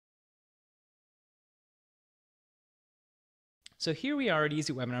So here we are at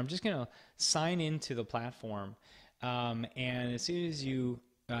EasyWebinar. I'm just going to sign into the platform, and as soon as you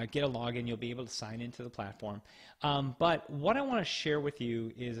get a login, you'll be able to sign into the platform. But what I want to share with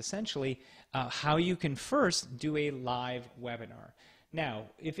you is essentially how you can first do a live webinar. Now,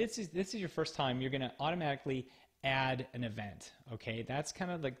 if this is your first time, you're going to automatically add an event. Okay, that's kind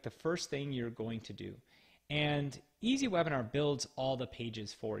of like the first thing you're going to do. And EasyWebinar builds all the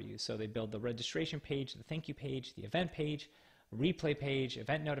pages for you. So they build the registration page, the thank you page, the event page, replay page,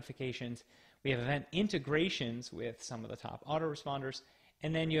 event notifications. We have event integrations with some of the top autoresponders.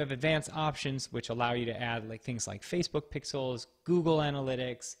 And then you have advanced options which allow you to add things like Facebook pixels, Google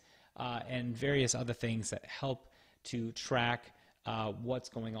Analytics, and various other things that help to track what's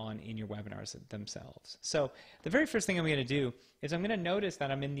going on in your webinars themselves. So the very first thing I'm going to do is I'm going to notice that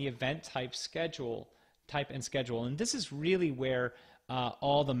I'm in the event type and schedule, and this is really where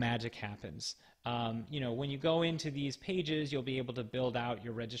all the magic happens. When you go into these pages, you'll be able to build out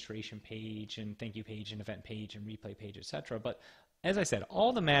your registration page and thank you page and event page and replay page, etc. But as I said,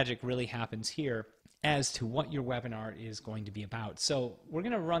 all the magic really happens here as to what your webinar is going to be about. So we're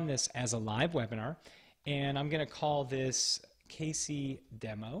going to run this as a live webinar, and I'm going to call this KC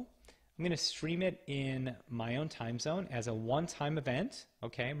Demo. I'm going to stream it in my own time zone as a one-time event.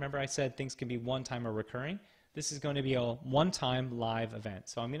 Okay, remember I said things can be one-time or recurring. This is going to be a one-time live event.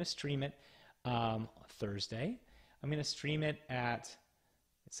 So I'm going to stream it Thursday. I'm going to stream it at,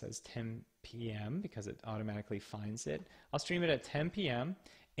 it says 10 p.m. because it automatically finds it. I'll stream it at 10 p.m.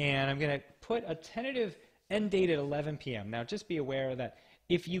 and I'm going to put a tentative end date at 11 p.m. Now just be aware that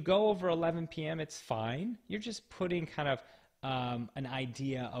if you go over 11 p.m. it's fine. You're just putting kind of an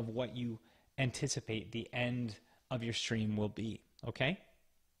idea of what you anticipate the end of your stream will be, okay?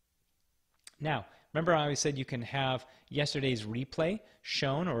 Now, remember I always said you can have yesterday's replay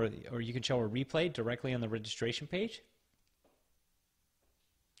shown, or you can show a replay directly on the registration page?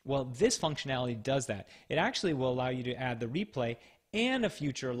 Well, this functionality does that. It actually will allow you to add the replay and a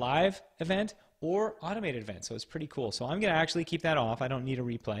future live event or automated event, so it's pretty cool. So I'm going to actually keep that off. I don't need a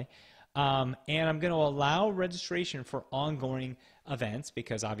replay. And I'm going to allow registration for ongoing events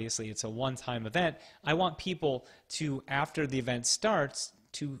because obviously it's a one-time event. I want people to, after the event starts,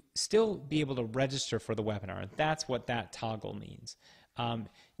 to still be able to register for the webinar. That's what that toggle means.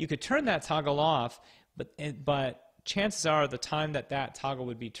 You could turn that toggle off, but chances are the time that toggle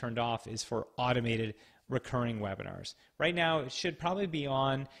would be turned off is for automated recurring webinars. Right now it should probably be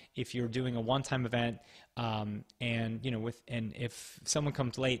on if you're doing a one-time event, and if someone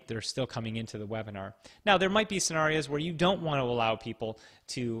comes late, they're still coming into the webinar. Now there might be scenarios where you don't want to allow people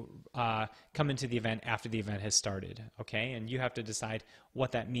to come into the event after the event has started, okay? And you have to decide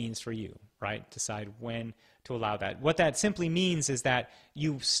what that means for you, right? Decide when to allow that. What that simply means is that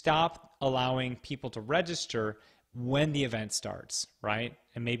you stop allowing people to register when the event starts, right?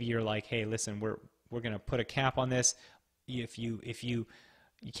 And maybe you're like, hey, listen, we're going to put a cap on this. If you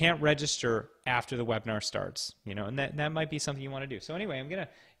can't register after the webinar starts, and that might be something you want to do. So anyway, I'm going to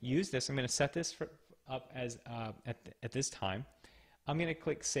use this. I'm going to set this up as at this time. I'm going to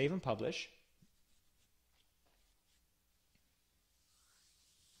click Save and Publish.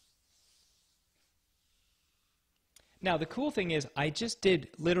 Now the cool thing is I just did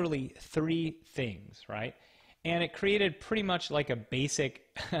literally 3 things, right? And it created pretty much like a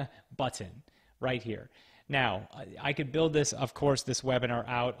basic button right here. Now, I could build this, of course, this webinar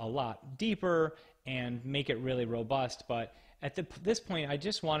out a lot deeper and make it really robust, but at this point, I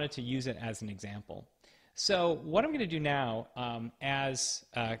just wanted to use it as an example. So what I'm going to do now as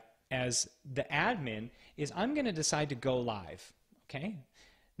the admin is I'm going to decide to go live, okay?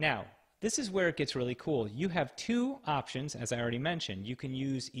 Now, this is where it gets really cool. You have 2 options, as I already mentioned. You can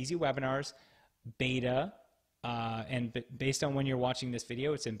use EasyWebinar's beta, and based on when you're watching this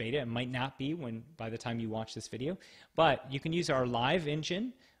video, it's in beta. It might not be by the time you watch this video, but you can use our live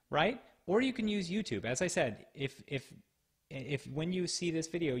engine, right? Or you can use YouTube. As I said, if when you see this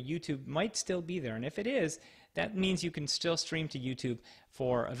video, YouTube might still be there, and if it is, that means you can still stream to YouTube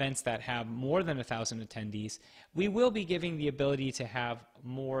for events that have more than 1,000 attendees. We will be giving the ability to have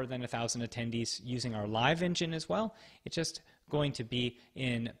more than 1,000 attendees using our live engine as well. It's just going to be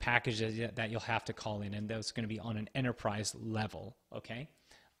in packages that you'll have to call in, and those are going to be on an enterprise level, okay?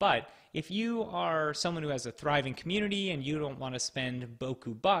 But if you are someone who has a thriving community and you don't want to spend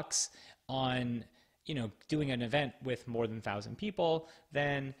boku bucks on doing an event with more than 1,000 people,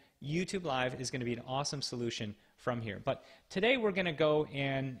 then YouTube Live is going to be an awesome solution from here. But today we're going to go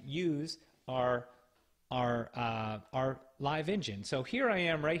and use our live engine. So here I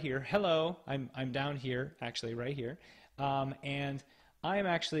am right here. Hello, I'm down here, actually right here, and I'm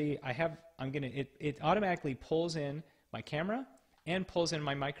actually it automatically pulls in my camera and pulls in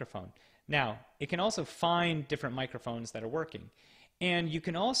my microphone. Now, it can also find different microphones that are working. And you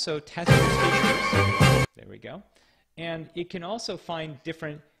can also test your speakers. There we go. And it can also find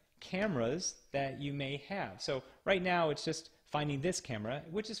different cameras that you may have. So right now it's just finding this camera,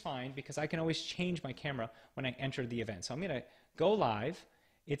 which is fine because I can always change my camera when I enter the event. So I'm going to go live.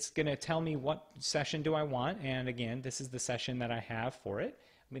 It's going to tell me what session do I want. And again, this is the session that I have for it.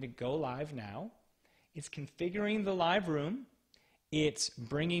 I'm going to go live now. It's configuring the live room. It's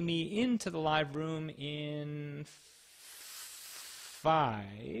bringing me into the live room in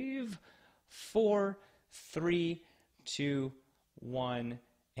 5, 4, 3, 2, 1.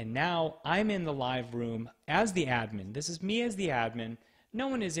 And now I'm in the live room as the admin. This is me as the admin. No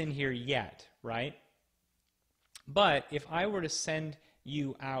one is in here yet, right? But if I were to send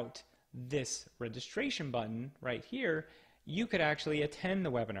you out this registration button right here, you could actually attend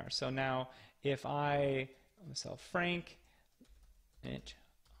the webinar. So now if I myself Frank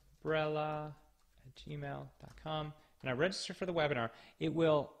umbrella@gmail.com and I register for the webinar, it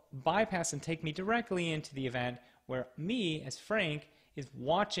will bypass and take me directly into the event where me as Frank is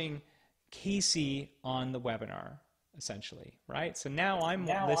watching Casey on the webinar, essentially, right? So now I'm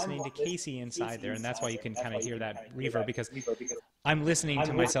listening to Casey inside there, and that's why you can kind of hear that reverb, because I'm listening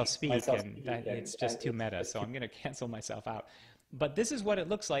to myself speak, and it's just too meta, so I'm going to cancel myself out. But this is what it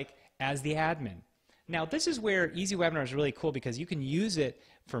looks like as the admin. Now, this is where EasyWebinar is really cool because you can use it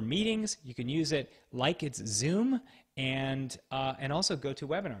for meetings, you can use it like it's Zoom, and also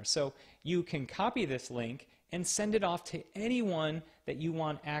GoToWebinar. So you can copy this link and send it off to anyone that you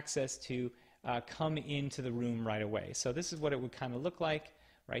want access to come into the room right away. So this is what it would kind of look like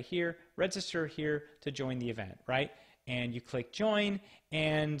right here. Register here to join the event, right? And you click join,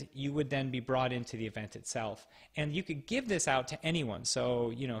 and you would then be brought into the event itself. And you could give this out to anyone.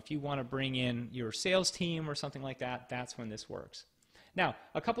 So, you know, if you want to bring in your sales team or something like that, that's when this works. Now,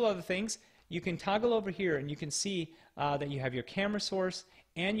 a couple other things. You can toggle over here, and you can see that you have your camera source,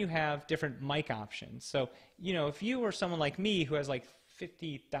 and you have different mic options. So, you know, if you are someone like me who has like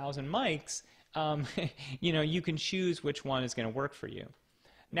 50,000 mics, you know, you can choose which one is going to work for you.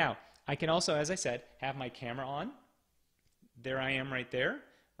 Now, I can also, as I said, have my camera on. There I am right there,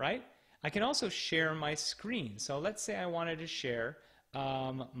 right? I can also share my screen. So let's say I wanted to share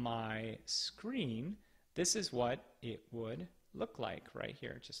my screen. This is what it would look like right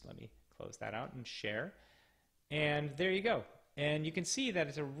here. Just let me close that out and share. And there you go. And you can see that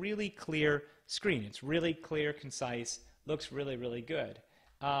it's a really clear screen. It's really clear, concise, looks really, really good.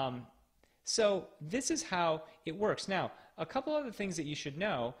 So this is how it works. Now, a couple other things that you should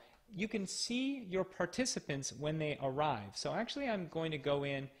know. You can see your participants when they arrive. So actually I'm going to go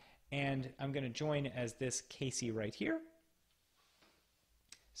in and I'm going to join as this Casey right here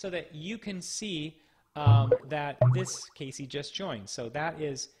so that you can see that this Casey just joined. So that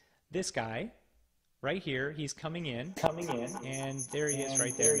is this guy right here. He's coming in, and there he is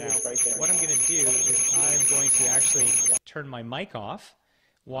right there. Now, what I'm going to do is I'm going to actually turn my mic off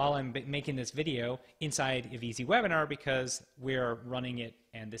while I'm making this video inside of EasyWebinar because we're running it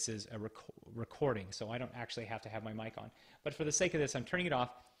and this is a recording, so I don't actually have to have my mic on. But for the sake of this, I'm turning it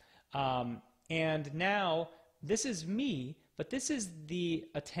off. And now this is me, but this is the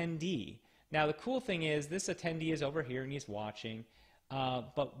attendee. Now the cool thing is this attendee is over here and he's watching.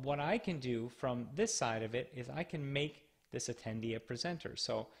 But what I can do from this side of it is I can make this attendee a presenter.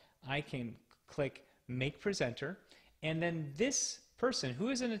 So I can click Make Presenter, and then this person who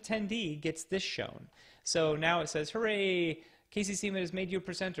is an attendee gets this shown. So now it says, hooray, Casey Zeman has made you a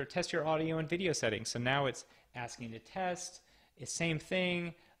presenter. Test your audio and video settings. So now it's asking to test. It's same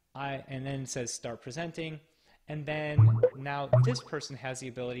thing. And then it says Start Presenting. And then now this person has the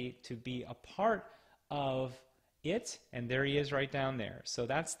ability to be a part of it, and there he is right down there. So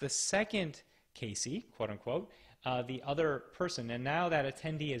that's the second Casey, quote unquote, the other person, and now that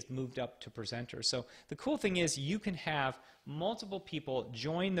attendee has moved up to presenter. So the cool thing is you can have multiple people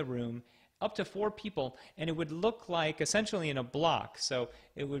join the room, up to 4 people, and it would look like essentially in a block. So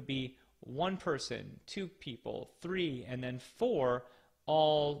it would be 1 person, 2 people, 3, and then 4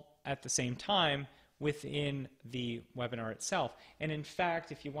 all at the same time within the webinar itself. And in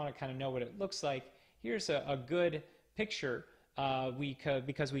fact, if you want to kind of know what it looks like, here's a good picture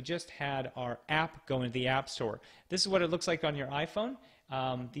because we just had our app go into the App Store. This is what it looks like on your iPhone.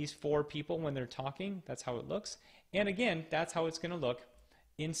 These 4 people when they're talking, that's how it looks. And again, that's how it's going to look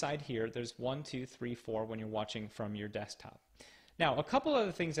inside here. There's 1, 2, 3, 4 when you're watching from your desktop. Now, a couple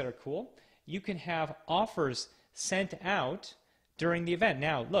other things that are cool. You can have offers sent out during the event.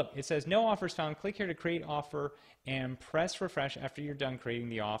 Now, look, it says no offers found. Click here to create offer and press refresh after you're done creating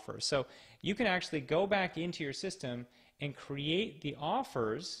the offer. So you can actually go back into your system and create the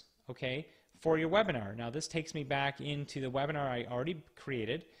offers, okay, for your webinar. Now, this takes me back into the webinar I already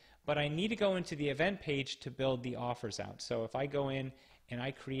created, but I need to go into the event page to build the offers out. So if I go in and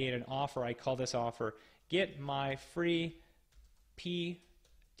I create an offer, I call this offer, get my free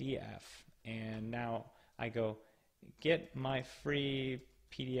PDF. And now I go, get my free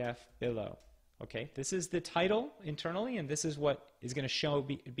PDF below. Okay, this is the title internally, and this is what is going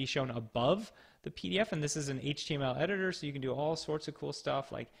to be shown above the PDF, and this is an HTML editor, so you can do all sorts of cool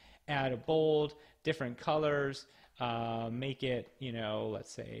stuff like add a bold, different colors, make it, you know,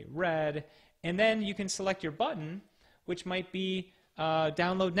 let's say red, and then you can select your button, which might be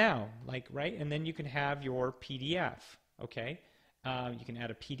download now, like, right, and then you can have your PDF, okay? You can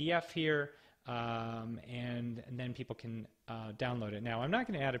add a PDF here, and then people can download it. Now, I'm not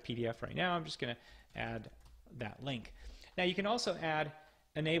going to add a PDF right now. I'm just going to add that link. Now, you can also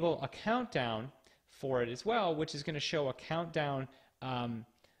enable a countdown for it as well, which is going to show a countdown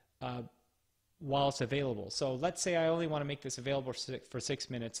while it's available. So let's say I only want to make this available for 6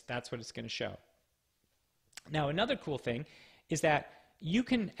 minutes. That's what it's going to show. Now, another cool thing is that you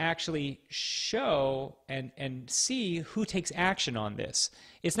can actually show and see who takes action on this.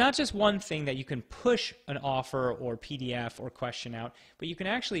 It's not just one thing that you can push an offer or PDF or question out, but you can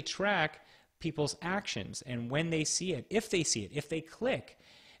actually track people's actions and when they see it, if they click.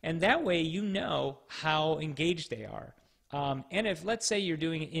 And that way you know how engaged they are. And if, let's say, you're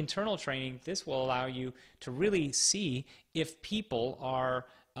doing internal training, this will allow you to really see if people are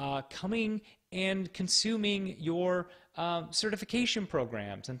coming and consuming your certification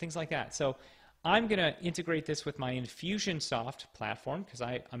programs and things like that. So I'm going to integrate this with my Infusionsoft platform because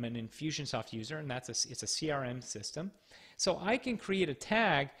I'm an Infusionsoft user, and it's a CRM system. So I can create a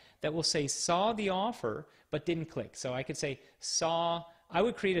tag that will say saw the offer but didn't click. So I could say I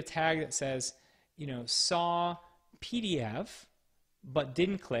would create a tag that says, you know, saw PDF but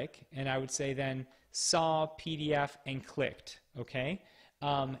didn't click, and I would say then saw PDF and clicked, okay?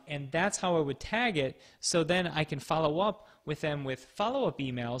 And that's how I would tag it, so then I can follow up with them with follow-up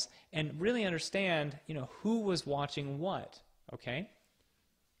emails and really understand, you know, who was watching what, okay?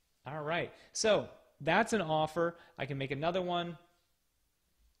 All right, so that's an offer. I can make another one.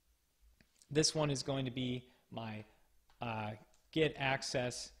 This one is going to be my get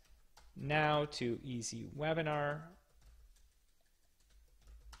access now to EasyWebinar,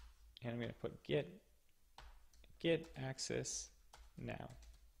 and I'm going to put get access now.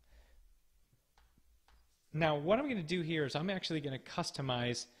 Now, what I'm going to do here is I'm actually going to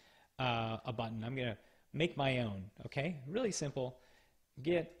customize a button. I'm going to make my own, okay? Really simple.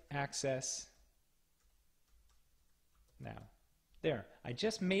 Get access now. There. I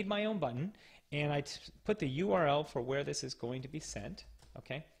just made my own button, and I put the URL for where this is going to be sent,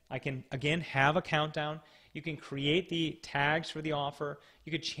 okay? I can, again, have a countdown. You can create the tags for the offer.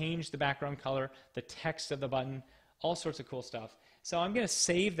 You could change the background color, the text of the button, all sorts of cool stuff. So I'm going to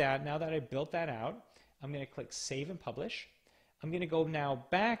save that. Now that I built that out, I'm going to click Save and Publish. I'm going to go now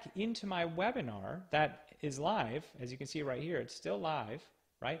back into my webinar that is live. As you can see right here, it's still live,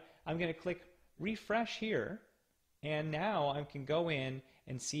 right? I'm going to click Refresh here, and now I can go in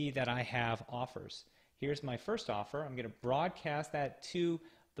and see that I have offers. Here's my first offer. I'm going to broadcast that to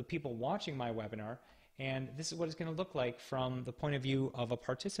the people watching my webinar, and this is what it's going to look like from the point of view of a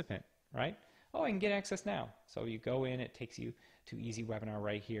participant, right? Oh, I can get access now. So you go in, it takes you to EasyWebinar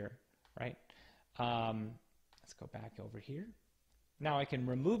right here, right? Let's go back over here. Now I can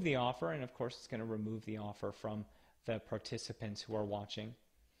remove the offer, and of course it's going to remove the offer from the participants who are watching.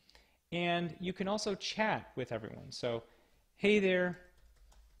 And you can also chat with everyone. So, hey there,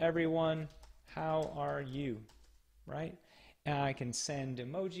 everyone, how are you, right? And I can send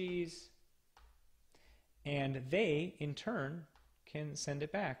emojis, and they, in turn, can send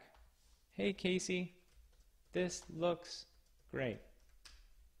it back. Hey, Casey, this looks great.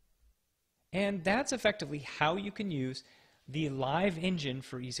 And that's effectively how you can use the live engine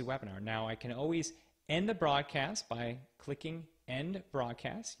for EasyWebinar. Now, I can always end the broadcast by clicking End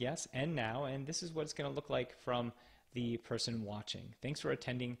Broadcast. Yes, End Now. And this is what it's going to look like from the person watching. Thanks for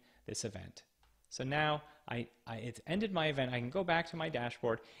attending this event. So now it's ended my event. I can go back to my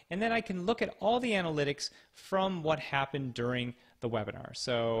dashboard, and then I can look at all the analytics from what happened during the webinar.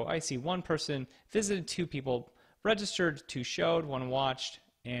 So I see one person visited, 2 people registered, 2 showed, 1 watched,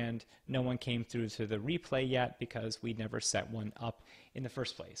 and no one came through to the replay yet because we never set one up in the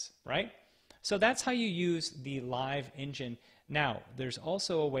first place, right? So that's how you use the live engine. Now, there's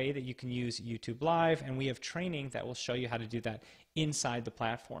also a way that you can use YouTube Live, and we have training that will show you how to do that inside the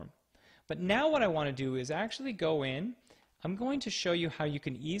platform. But now what I want to do is actually go in. I'm going to show you how you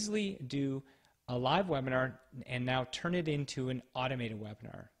can easily do a live webinar and now turn it into an automated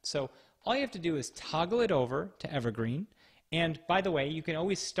webinar. So all you have to do is toggle it over to Evergreen. And by the way, you can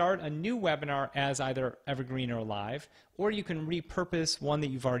always start a new webinar as either Evergreen or live, or you can repurpose one that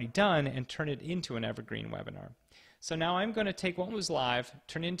you've already done and turn it into an Evergreen webinar. So now I'm going to take what was live,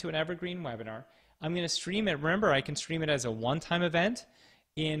 turn it into an Evergreen webinar. I'm going to stream it. Remember, I can stream it as a one-time event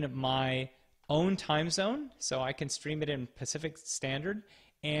in my own time zone. So I can stream it in Pacific Standard,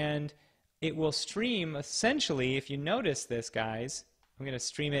 and it will stream essentially, if you notice this, guys, I'm going to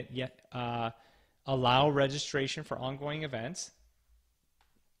stream it yet. Allow registration for ongoing events.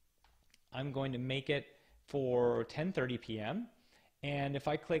 I'm going to make it for 10:30 p.m. And if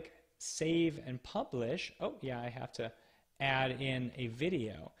I click save and publish, oh yeah, I have to add in a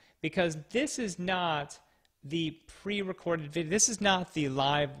video, because this is not the pre-recorded video. This is not the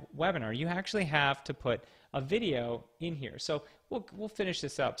live webinar. You actually have to put a video in here. So we'll finish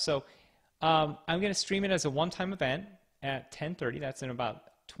this up. So I'm going to stream it as a one-time event at 10:30. That's in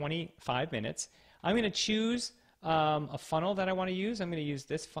about 25 minutes. I'm going to choose a funnel that I want to use. I'm going to use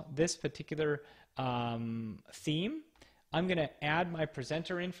this particular theme. I'm going to add my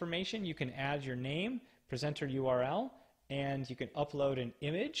presenter information. You can add your name, presenter URL, and you can upload an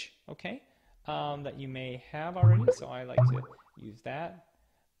image, okay, that you may have already. So I like to use that.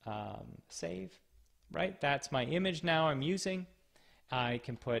 Save, right? That's my image now I'm using. I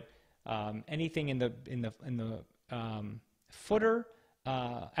can put anything in the footer.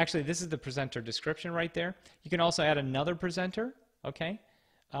 Actually, this is the presenter description right there. You can also add another presenter, okay,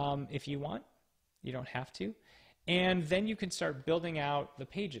 if you want. You don't have to. And then you can start building out the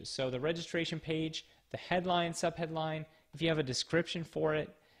pages. So the registration page, the headline, subheadline, if you have a description for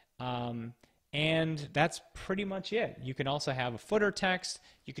it, and that's pretty much it. You can also have a footer text.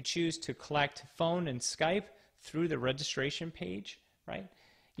 You could choose to collect phone and Skype through the registration page, right?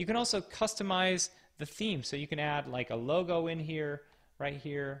 You can also customize the theme. So you can add like a logo in here, right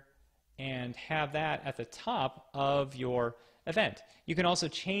here, and have that at the top of your event. You can also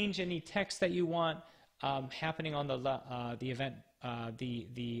change any text that you want happening on the event,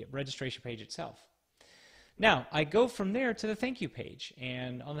 the registration page itself. Now, I go from there to the thank you page,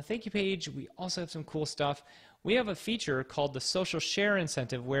 and on the thank you page, we also have some cool stuff. We have a feature called the social share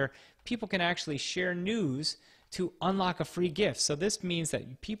incentive, where people can actually share news to unlock a free gift. So this means that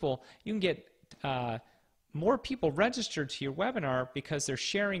you can get more people registered to your webinar because they're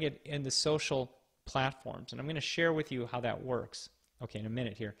sharing it in the social platforms. And I'm going to share with you how that works, okay, in a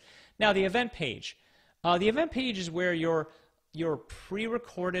minute here. Now, the event page. The event page is where your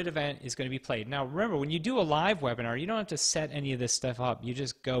pre-recorded event is going to be played. Now, remember, when you do a live webinar, you don't have to set any of this stuff up. You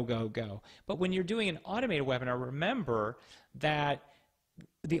just go, go, go. But when you're doing an automated webinar, remember that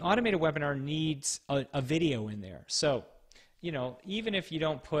the automated webinar needs a video in there. So, you know, even if you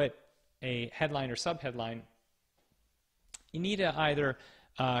don't put a headline or subheadline, you need to either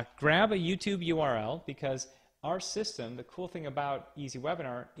grab a YouTube URL, because our system, the cool thing about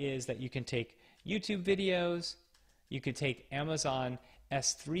EasyWebinar is that you can take YouTube videos, you could take Amazon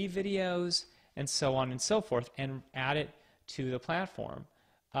S3 videos, and so on and so forth, and add it to the platform.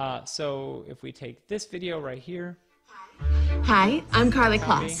 So if we take this video right here. Hi, I'm Carly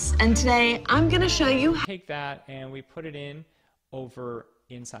Kloss, and today I'm going to show you how take that and we put it in over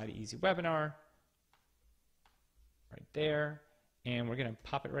inside EasyWebinar, right there, and we're going to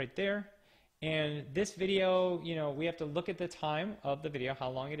pop it right there. And this video, you know, we have to look at the time of the video, how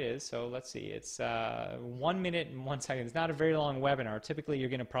long it is. So let's see, it's 1 minute and 1 second. It's not a very long webinar. Typically, you're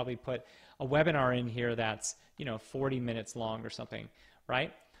going to probably put a webinar in here that's, you know, 40 minutes long or something,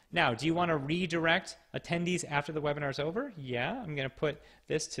 right? Now, do you want to redirect attendees after the webinar is over? Yeah, I'm going to put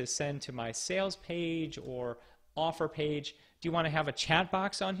this to send to my sales page or offer page. Do you want to have a chat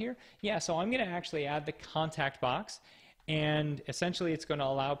box on here? Yeah, so I'm going to actually add the contact box. And essentially, it's going to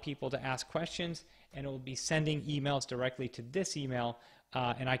allow people to ask questions, and it will be sending emails directly to this email,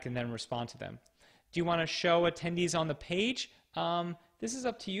 and I can then respond to them. Do you want to show attendees on the page? This is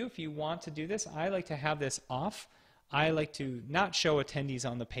up to you if you want to do this. I like to have this off. I like to not show attendees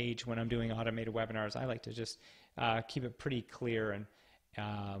on the page when I'm doing automated webinars. I like to just keep it pretty clear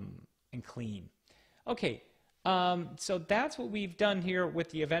and clean. Okay, so that's what we've done here with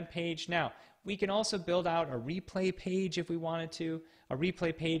the event page. Now, we can also build out a replay page if we wanted to. A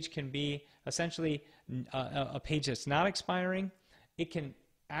replay page can be essentially a page that's not expiring. It can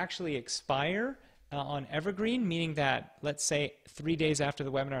actually expire on Evergreen, meaning that, let's say, 3 days after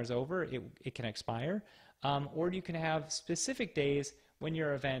the webinar is over, it can expire. or you can have specific days when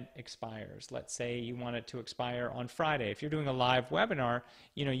your event expires. Let's say you want it to expire on Friday. If you're doing a live webinar,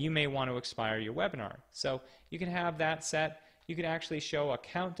 you may want to expire your webinar. So you can have that set. You can actually show a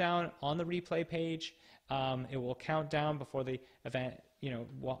countdown on the replay page. It will count down before the event,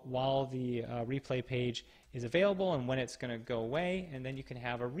 while the replay page is available and when it's going to go away, and then you can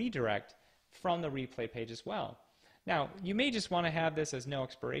have a redirect from the replay page as well. Now, you may just want to have this as no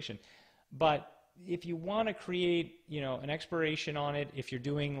expiration, but if you want to create, an expiration on it, if you're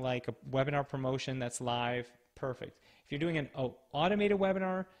doing like a webinar promotion that's live, perfect. If you're doing an automated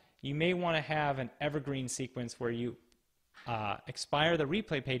webinar, you may want to have an evergreen sequence where you expire the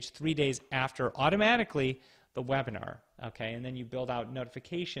replay page 3 days after automatically the webinar, okay? And then you build out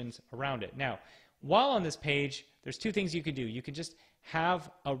notifications around it. Now, while on this page, there's two things you can do. You can just have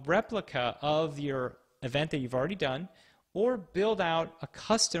a replica of your event that you've already done, or build out a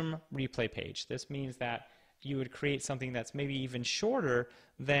custom replay page. This means that you would create something that's maybe even shorter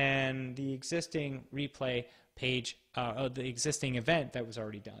than the existing replay page, or the existing event that was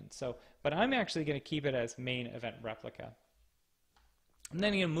already done. So, but I'm actually going to keep it as main event replica. And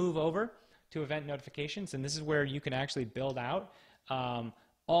then you're going to move over to event notifications, and this is where you can actually build out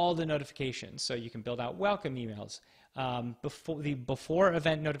all the notifications. So you can build out welcome emails, before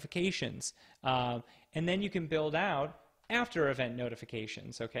event notifications, and then you can build out after event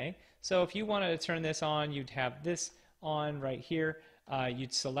notifications, okay? So if you wanted to turn this on, you'd have this on right here.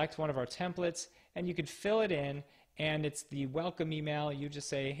 You'd select one of our templates, and you could fill it in, and it's the welcome email. You just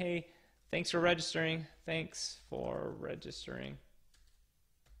say, hey, thanks for registering,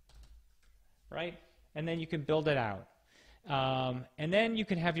 right? And then you can build it out. And then you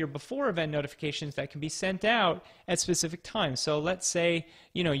can have your before event notifications that can be sent out at specific times. So let's say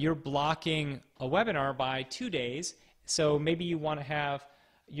you're blocking a webinar by 2 days, so maybe you want to have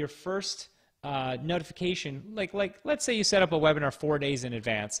your first notification, like let's say you set up a webinar 4 days in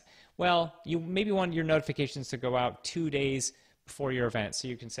advance. Well, you maybe want your notifications to go out 2 days before your event. So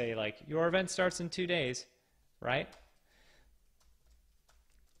you can say like, your event starts in 2 days, right?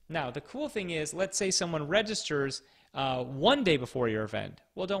 Now, the cool thing is, let's say someone registers 1 day before your event.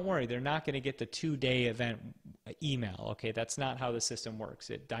 Well, don't worry, they're not going to get the 2-day event email, okay? That's not how the system works.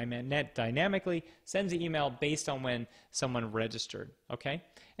 It dynamically sends the email based on when someone registered, okay?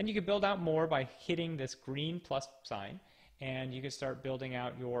 And you can build out more by hitting this green plus sign, and you can start building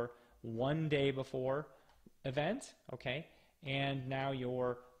out your 1 day before event, okay? And now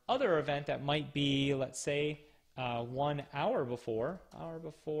your other event that might be, let's say, 1 hour before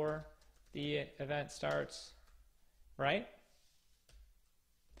the event starts, right?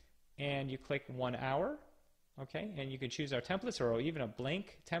 And you click 1 hour, okay? And you can choose our templates or even a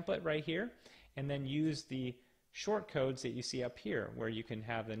blank template right here, and then use the short codes that you see up here, where you can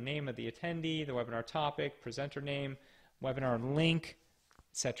have the name of the attendee, the webinar topic, presenter name, webinar link,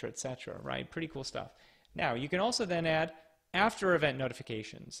 etc., right? Pretty cool stuff. Now, you can also then add after event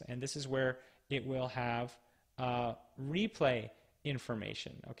notifications, and this is where it will have replay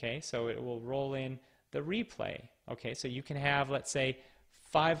information, okay? So it will roll in the replay, okay? So you can have, let's say,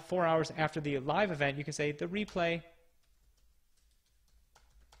 4 hours after the live event, you can say the replay,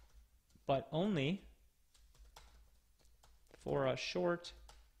 but only for a short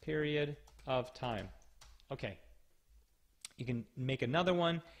period of time. Okay, you can make another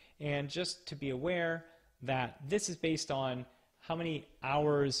one, and just to be aware that this is based on how many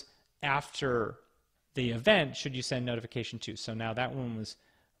hours after the event should you send notification to. So now that one was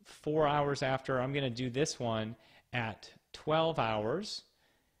 4 hours after. I'm going to do this one at 12 hours.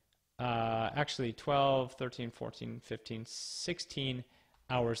 Actually 12, 13, 14, 15, 16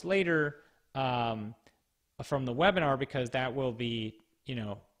 hours later from the webinar, because that will be,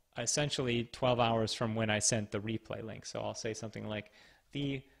 essentially 12 hours from when I sent the replay link. So I'll say something like,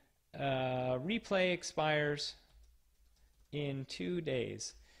 the replay expires in 2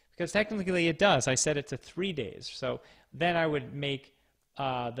 days. Because technically it does. I set it to 3 days. So then I would make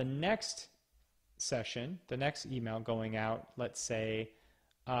the next session, the next email going out, let's say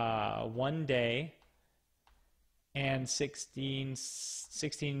 1 day and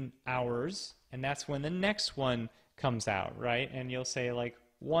 16 hours, and that's when the next one comes out, right? And you'll say like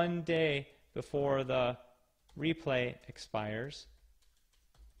 1 day before the replay expires.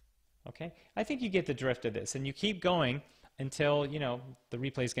 Okay? I think you get the drift of this, and you keep going until, the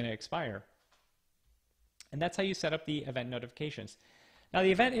replay is going to expire. And that's how you set up the event notifications. Now,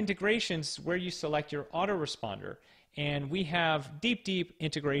 the event integrations, where you select your autoresponder, and we have deep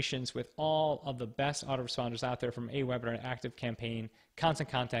integrations with all of the best autoresponders out there, from AWebinar, ActiveCampaign, Constant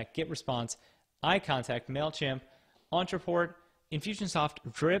Contact, GetResponse, iContact, MailChimp, Ontraport, Infusionsoft,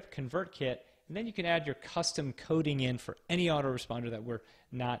 Drip, ConvertKit. And then you can add your custom coding in for any autoresponder that we're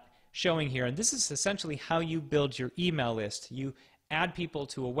not showing here. And this is essentially how you build your email list. You add people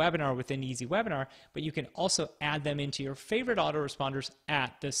to a webinar within EasyWebinar, but you can also add them into your favorite autoresponders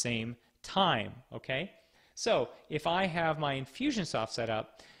at the same time, okay? So if I have my Infusionsoft set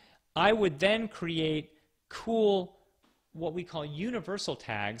up, I would then create cool, what we call universal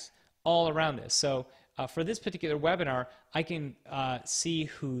tags all around this. So for this particular webinar, I can see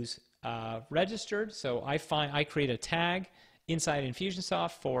who's registered. So I create a tag inside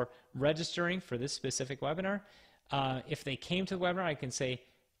Infusionsoft for registering for this specific webinar. If they came to the webinar, I can say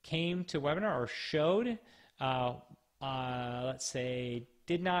came to webinar or showed. Let's say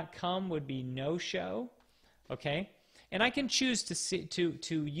did not come would be no show. Okay, and I can choose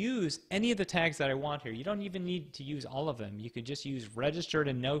to use any of the tags that I want here. You don't even need to use all of them. You could just use registered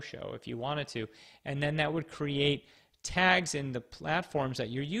and no show if you wanted to, and then that would create tags in the platforms that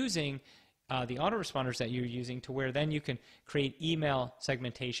you're using, the autoresponders that you're using, to where then you can create email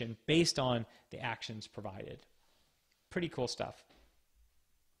segmentation based on the actions provided. Pretty cool stuff.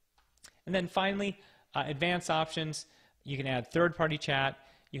 And then finally, advanced options. You can add third-party chat.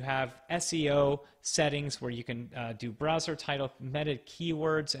 You have SEO settings where you can do browser title, meta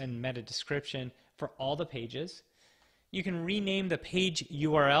keywords, and meta description for all the pages. You can rename the page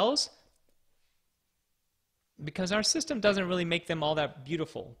URLs because our system doesn't really make them all that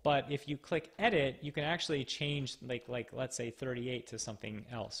beautiful. But if you click edit, you can actually change, like let's say 38 to something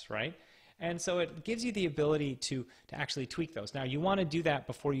else, right? And so it gives you the ability to actually tweak those. Now you want to do that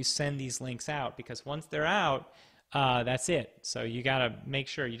before you send these links out, because once they're out, that's it. So you got to make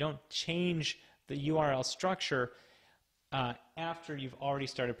sure you don't change the URL structure after you've already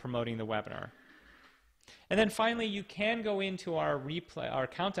started promoting the webinar. And then finally, you can go into our replay, our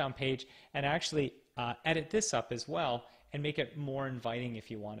countdown page, and actually edit this up as well and make it more inviting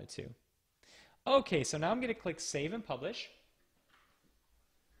if you wanted to. Okay, so now I'm going to click Save and Publish.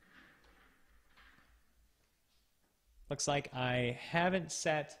 Looks like I haven't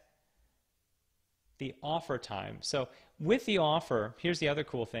set the offer time. So with the offer, here's the other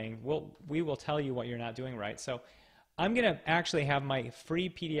cool thing. We will tell you what you're not doing right. So I'm going to actually have my free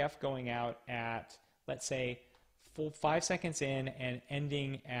PDF going out at, let's say, 5 seconds in and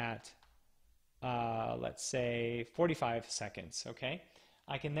ending at, let's say, 45 seconds, okay?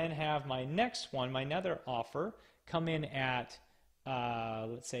 I can then have my next one, my another offer, come in at,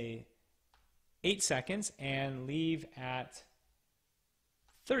 let's say, 8 seconds and leave at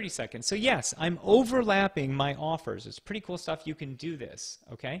 30 seconds. So yes, I'm overlapping my offers. It's pretty cool stuff. You can do this,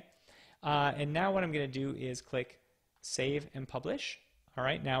 okay? And now what I'm going to do is click Save and Publish. All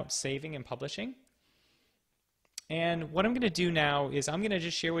right, now it's saving and publishing. And what I'm going to do now is I'm going to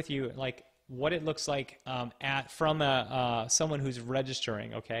just share with you like what it looks like from someone who's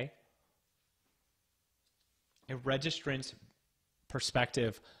registering, okay? A registrant's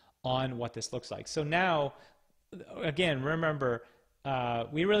perspective on what this looks like. So now, again, remember,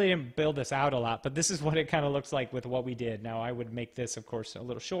 we really didn't build this out a lot, but this is what it kind of looks like with what we did. Now I would make this, of course, a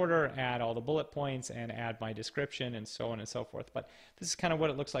little shorter, add all the bullet points, and add my description, and so on and so forth. But this is kind of what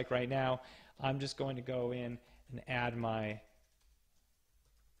it looks like right now. I'm just going to go in and add my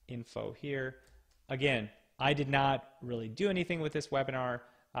info here. Again, I did not really do anything with this webinar,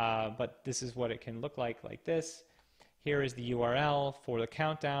 but this is what it can look like this. Here is the URL for the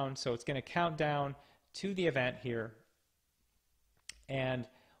countdown. So it's going to count down to the event here. And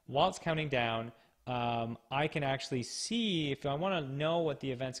while it's counting down, I can actually see, if I want to know what the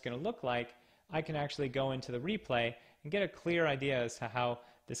event's going to look like, I can actually go into the replay and get a clear idea as to how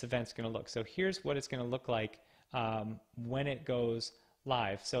this event's going to look. So here's what it's going to look like when it goes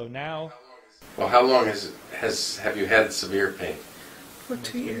live. So now... Well, how long have you had severe pain? For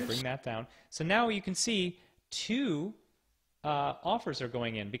 2 years. Bring that down. So now you can see 2 offers are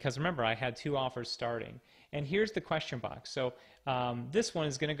going in, because remember, I had 2 offers starting. And here's the question box. So this one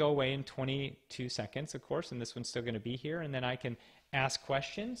is going to go away in 22 seconds, of course, and this one's still going to be here. And then I can ask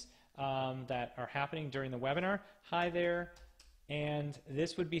questions that are happening during the webinar. Hi there. And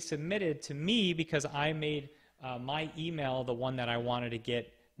this would be submitted to me because I made my email the one that I wanted to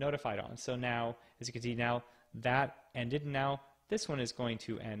get notified on. So now, as you can see, now that ended. Now this one is going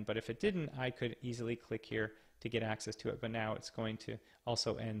to end. But if it didn't, I could easily click here to get access to it. But now it's going to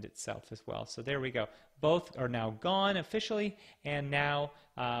also end itself as well. So there we go. Both are now gone officially, and now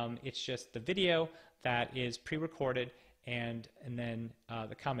it's just the video that is pre-recorded and then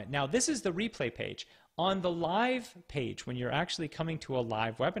the comment. Now this is the replay page. On the live page, when you're actually coming to a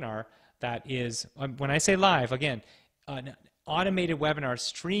live webinar, that is, when I say live, again, an automated webinar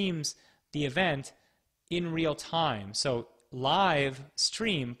streams the event in real time. So live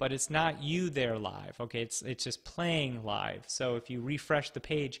stream, but it's not you there live. Okay, it's just playing live. So if you refresh the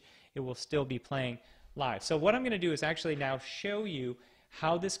page, it will still be playing live. So what I'm going to do is actually now show you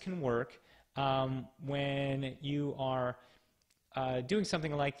how this can work when you are doing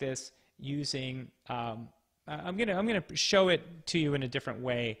something like this using. I'm gonna show it to you in a different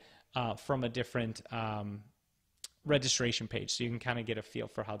way from a different registration page, so you can kind of get a feel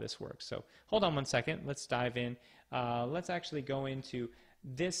for how this works. So hold on one second. Let's dive in. Let's actually go into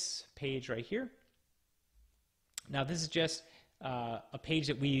this page right here. Now this is just a page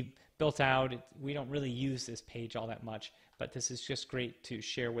that we built out. We don't really use this page all that much, but this is just great to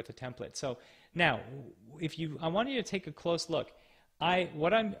share with a template. So now, I want you to take a close look.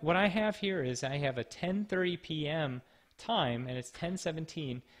 What I have here is I have a 10:30 p.m. time, and it's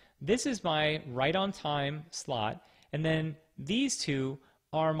 10:17. This is my right on time slot, and then these two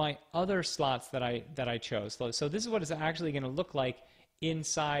are my other slots that I chose. So this is what it's actually going to look like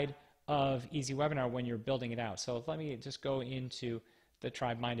inside of EasyWebinar when you're building it out. So let me just go into the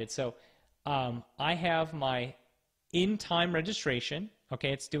Tribe Minded. So I have my in-time registration.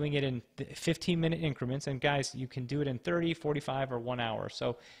 Okay, it's doing it in 15-minute increments, and guys, you can do it in 30, 45, or 1 hour.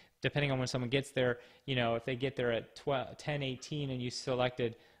 So depending on when someone gets there, you know, if they get there at 10:18 and you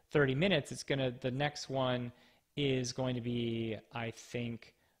selected 30 minutes, it's gonna, the next one is going to be, I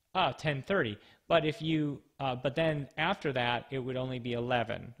think, 10:30. But if you, but then after that, it would only be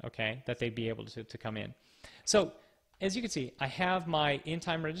 11. Okay, that they'd be able to come in. So as you can see, I have my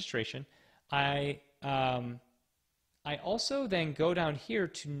in-time registration. I also then go down here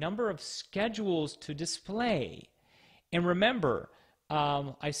to number of schedules to display. And remember,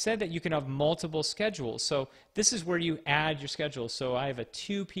 I said that you can have multiple schedules. So this is where you add your schedules. So I have a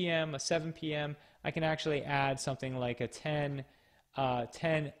 2 p.m., a 7 p.m. I can actually add something like a 10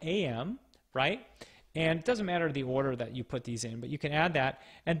 a.m., right? And it doesn't matter the order that you put these in, but you can add that.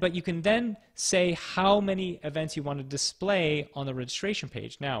 But you can then say how many events you want to display on the registration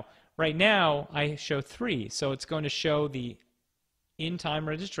page. Now, right now, I show 3, so it's going to show the in-time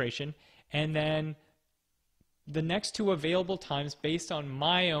registration, and then the next 2 available times based on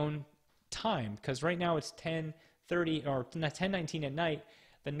my own time, because right now it's 10:30 or 10:19 at night.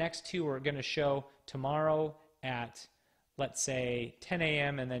 The next 2 are going to show tomorrow at, let's say, 10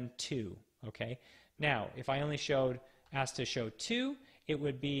 a.m. and then 2, okay? Now, if I only asked to show 2, it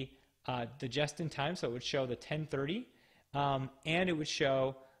would be the just-in-time, so it would show the 10:30, and it would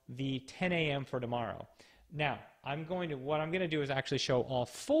show the 10 a.m. for tomorrow. Now, what I'm going to do is actually show all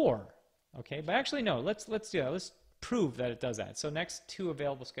 4. Okay, but actually no. Let's do that. Let's prove that it does that. So next 2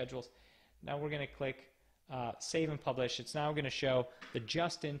 available schedules. Now we're going to click Save and Publish. It's now going to show the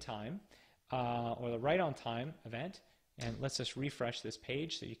just-in-time or the right-on-time event. And let's just refresh this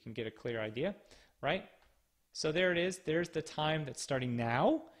page so you can get a clear idea, right? So there it is. There's the time that's starting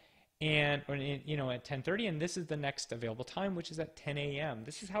now. And you know, at 10:30, and this is the next available time, which is at 10 a.m.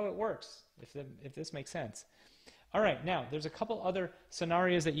 This is how it works, if this makes sense. All right, now there's a couple other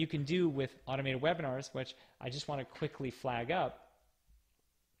scenarios that you can do with automated webinars, which I just want to quickly flag up.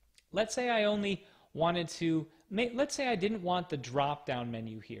 Let's say I only wanted to, let's say I didn't want the drop-down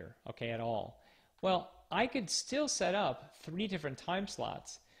menu here, okay, at all. Well, I could still set up 3 different time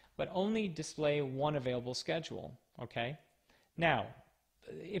slots, but only display 1 available schedule, okay? Now,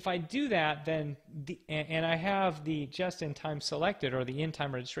 if I do that, then and I have the just-in-time selected or the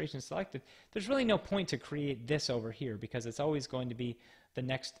in-time registration selected, there's really no point to create this over here because it's always going to be the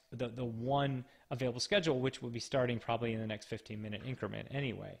next, the 1 available schedule, which will be starting probably in the next 15-minute increment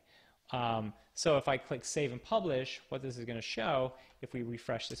anyway. So if I click Save and Publish, what this is going to show, if we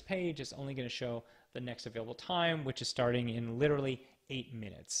refresh this page, it's only going to show the next available time, which is starting in literally 8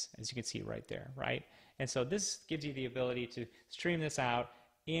 minutes, as you can see right there, right? And so this gives you the ability to stream this out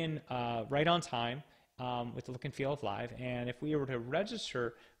in right on time with the look and feel of live. And if we were to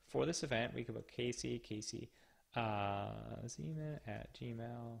register for this event, we could put Casey Zeman at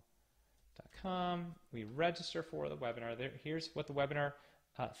gmail.com. We register for the webinar. Here's what the webinar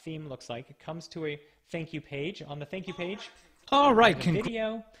theme looks like. It comes to a thank you page. On the thank you page, all right,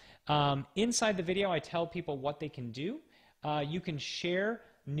 video. Inside the video, I tell people what they can do. You can share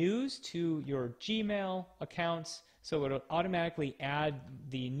news to your Gmail accounts, so it'll automatically add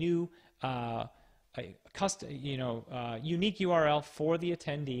the new unique URL for the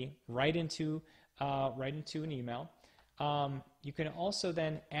attendee right into an email. You can also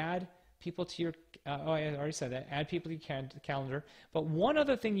then add people to your I already said that, add people to your calendar. But one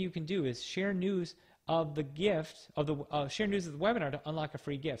other thing you can do is share news of the gift of the share news of the webinar to unlock a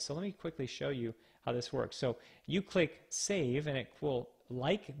free gift. So let me quickly show you how this works. So you click save and it will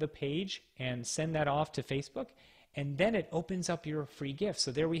like the page and send that off to Facebook, and then it opens up your free gift.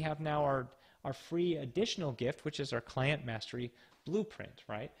 So there we have now our free additional gift, which is our Client Mastery Blueprint,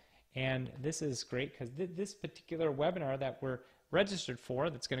 right? And this is great because this particular webinar that we're registered for,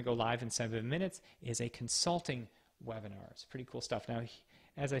 that's going to go live in 7 minutes, is a consulting webinar. It's pretty cool stuff. Now,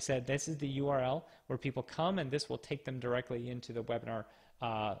 as I said, this is the URL where people come, and this will take them directly into the webinar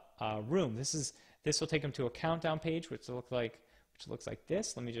room. This will take them to a countdown page, which looks like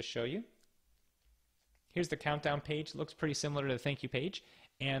this. Let me just show you. Here's the countdown page. It looks pretty similar to the thank you page,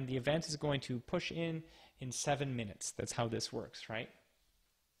 and the event is going to push in 7 minutes. That's how this works, right?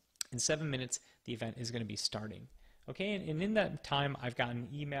 In 7 minutes, the event is going to be starting. Okay, and in that time, I've gotten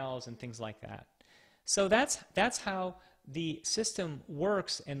emails and things like that. So that's how the system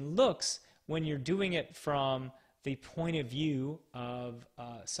works and looks when you're doing it from the point of view of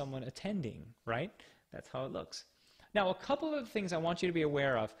someone attending, right? That's how it looks. Now, a couple of things I want you to be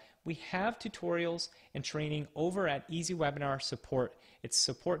aware of. We have tutorials and training over at EasyWebinar support. It's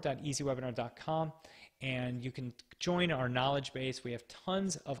support.easywebinar.com, and you can join our knowledge base. We have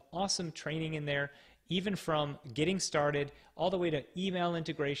tons of awesome training in there, even from getting started all the way to email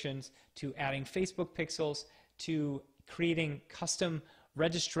integrations, to adding Facebook pixels, to creating custom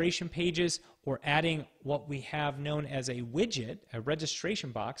registration pages, or adding what we have known as a widget, a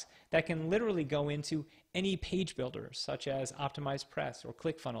registration box, that can literally go into any page builder, such as Optimized Press or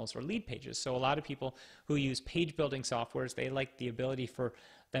ClickFunnels or Lead Pages. So a lot of people who use page building softwares, they like the ability for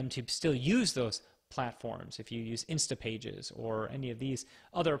them to still use those platforms. If you use Instapages or any of these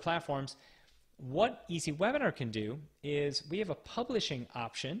other platforms, what EasyWebinar can do is we have a publishing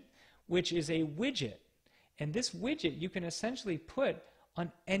option, which is a widget. And this widget you can essentially put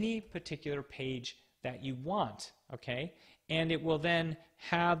on any particular page that you want, okay? And it will then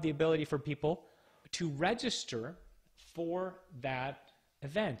have the ability for people to register for that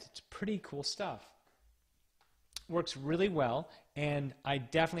event. It's pretty cool stuff. Works really well, and I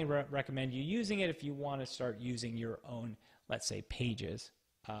definitely recommend you using it if you want to start using your own, let's say, pages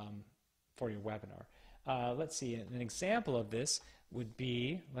for your webinar. Let's see, an example of this would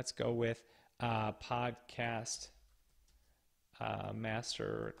be, let's go with podcast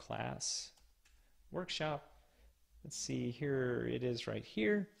master class workshop. Let's see, here it is right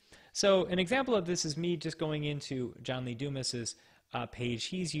here. So an example of this is me just going into John Lee Dumas's page.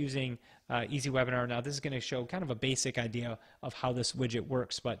 He's using EasyWebinar. Now this is going to show kind of a basic idea of how this widget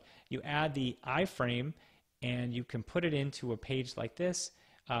works, but you add the iframe and you can put it into a page like this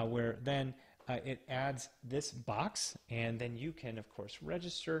where then it adds this box, and then you can of course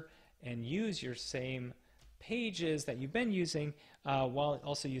register and use your same pages that you've been using while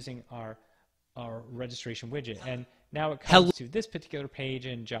also using our registration widget. And now it comes to this particular page,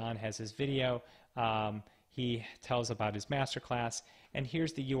 and John has his video. He tells about his masterclass, and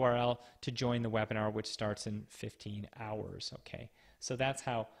here's the URL to join the webinar, which starts in 15 hours. Okay, so that's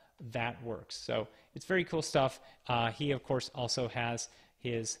how that works. So it's very cool stuff. He of course also has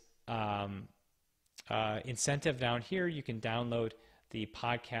his incentive down here. You can download the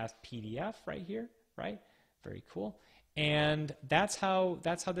podcast PDF right here, right? Very cool. And that's how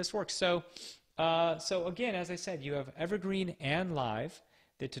this works. So so again, as I said, you have Evergreen and Live.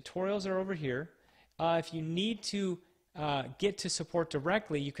 The tutorials are over here. If you need to get to support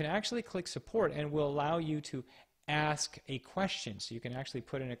directly, you can actually click support, and will allow you to ask a question. So you can actually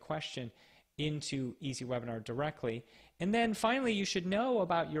put in a question into EasyWebinar directly. And then finally, you should know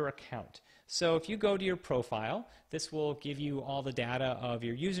about your account. So if you go to your profile, this will give you all the data of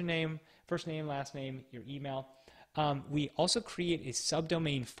your username, first name, last name, your email. We also create a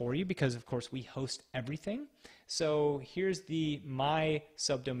subdomain for you because, of course, we host everything. So here's my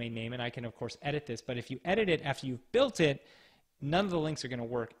subdomain name, and I can, of course, edit this. But if you edit it after you've built it, none of the links are going to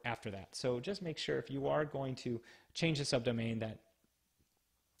work after that. So just make sure if you are going to change the subdomain that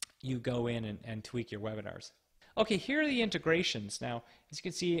you go in and tweak your webinars. Okay, here are the integrations. Now, as you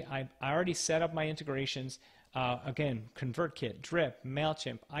can see, I already set up my integrations. Again, ConvertKit, Drip,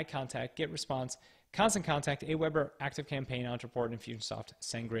 MailChimp, iContact, GetResponse, Constant Contact, Aweber, ActiveCampaign, Ontraport, Infusionsoft,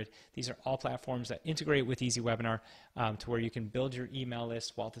 SendGrid. These are all platforms that integrate with EasyWebinar to where you can build your email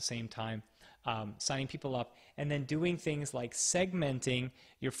list while at the same time signing people up, and then doing things like segmenting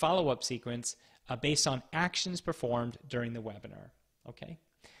your follow-up sequence based on actions performed during the webinar. Okay.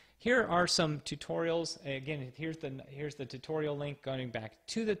 Here are some tutorials. Again, here's the tutorial link going back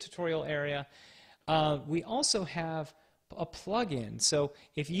to the tutorial area. We also have a plugin. So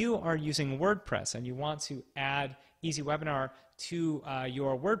if you are using WordPress and you want to add EasyWebinar to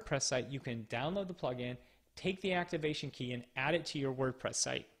your WordPress site, you can download the plugin, take the activation key, and add it to your WordPress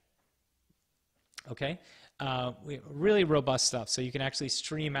site. Okay, really robust stuff. So you can actually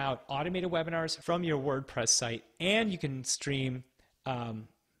stream out automated webinars from your WordPress site, and you can stream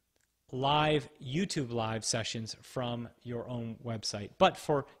live YouTube live sessions from your own website. But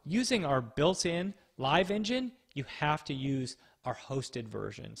for using our built-in live engine, you have to use our hosted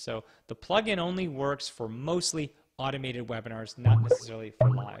version. So the plugin only works for mostly automated webinars, not necessarily for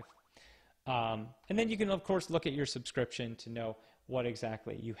live. And then you can, of course, look at your subscription to know what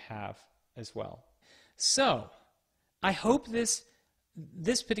exactly you have as well. So I hope this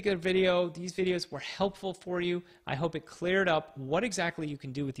particular video, these videos were helpful for you. I hope it cleared up what exactly you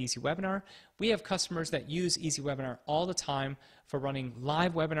can do with EasyWebinar. We have customers that use EasyWebinar all the time for running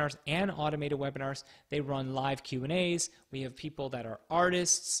live webinars and automated webinars. They run live Q&As. We have people that are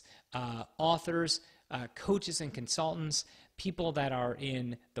artists, authors, coaches and consultants, people that are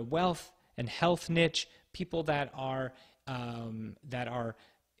in the wealth and health niche, people that are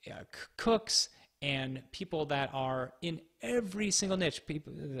cooks, and people that are in every single niche.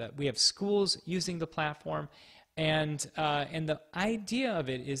 People that we have schools using the platform, and the idea of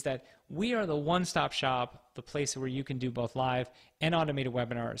it is that we are the one-stop shop, the place where you can do both live and automated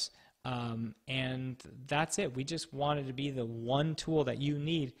webinars, and that's it. We just wanted to be the one tool that you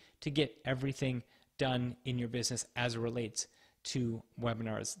need to get everything done in your business as it relates to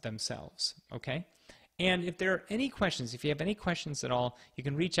webinars themselves. Okay. And if there are any questions, if you have any questions at all, you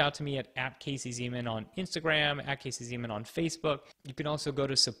can reach out to me at Casey Zeman on Instagram, at Casey Zeman on Facebook. You can also go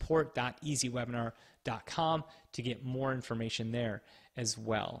to support.easywebinar.com to get more information there as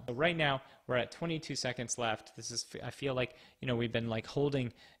well. So right now, we're at 22 seconds left. This is, I feel like, you know, we've been like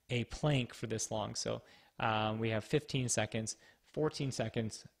holding a plank for this long. So we have 15 seconds, 14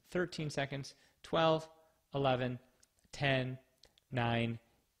 seconds, 13 seconds, 12, 11, 10, 9,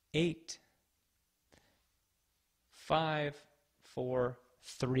 8, 5, 4,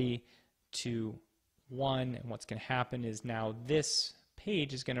 3, 2, 1. And what's going to happen is now this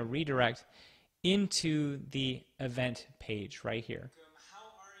page is going to redirect into the event page right here.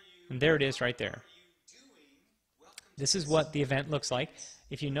 And there it is right there. This is what the event looks like.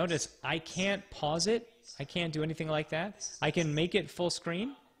 If you notice, I can't pause it. I can't do anything like that. I can make it full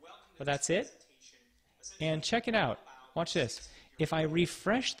screen, but that's it. And check it out. Watch this. If I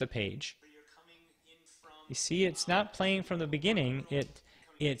refresh the page, you see it's not playing from the beginning.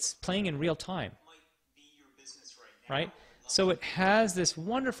 It's playing in real time, right? So it has this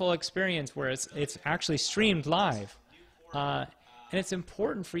wonderful experience where it's actually streamed live. And it's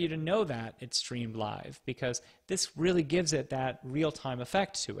important for you to know that it's streamed live, because this really gives it that real-time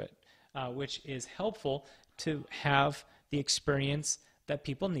effect to it, which is helpful to have the experience that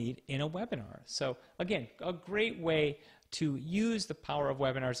people need in a webinar. So again, a great way to use the power of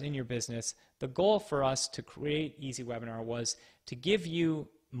webinars in your business. The goal for us to create EasyWebinar was to give you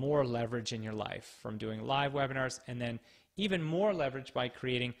more leverage in your life from doing live webinars, and then even more leverage by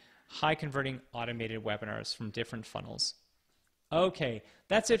creating high converting automated webinars from different funnels. Okay,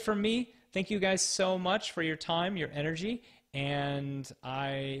 that's it from me. Thank you guys so much for your time, your energy, and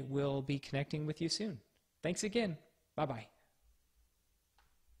I will be connecting with you soon. Thanks again. Bye-bye.